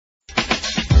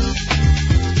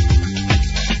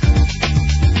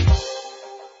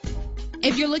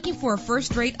If you're looking for a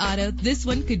first-rate auto, this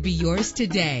one could be yours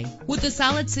today. With a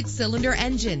solid 6-cylinder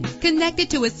engine connected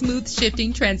to a smooth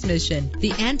shifting transmission,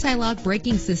 the anti-lock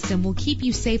braking system will keep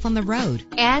you safe on the road.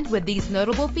 And with these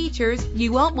notable features,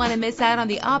 you won't want to miss out on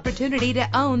the opportunity to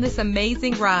own this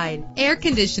amazing ride. Air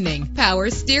conditioning, power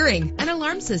steering, an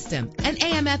alarm system, an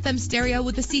AM/FM stereo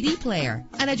with a CD player,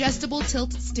 an adjustable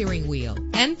tilt steering wheel.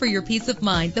 And for your peace of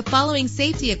mind, the following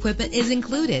safety equipment is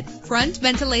included: front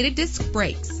ventilated disc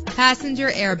brakes, passenger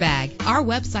airbag. Our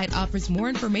website offers more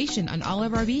information on all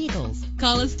of our vehicles.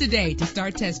 Call us today to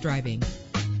start test driving.